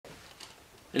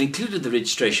And included in the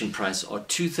registration price are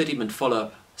 2 30-minute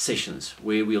follow-up sessions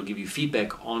where we'll give you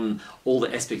feedback on all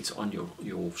the aspects on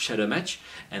your shadow match,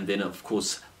 and then of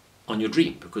course on your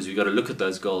dream, because we've got to look at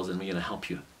those goals and we're going to help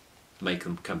you make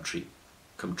them come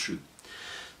true.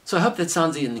 So I hope that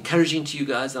sounds encouraging to you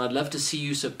guys, and I'd love to see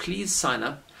you, so please sign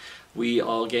up. We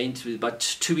are going to about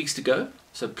 2 weeks to go,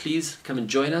 so please come and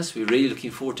join us. We're really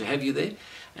looking forward to have you there,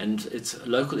 and it's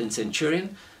local in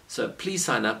Centurion. So please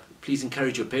sign up. Please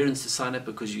encourage your parents to sign up,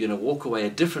 because you're going to walk away a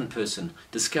different person,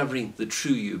 discovering the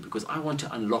true you, because I want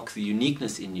to unlock the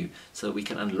uniqueness in you so we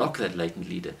can unlock that latent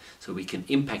leader, so we can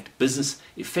impact business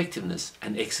effectiveness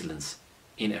and excellence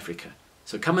in Africa.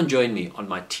 So come and join me on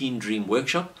my Teen Dream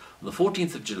Workshop on the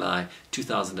 14th of July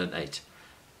 2008.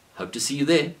 Hope to see you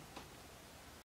there.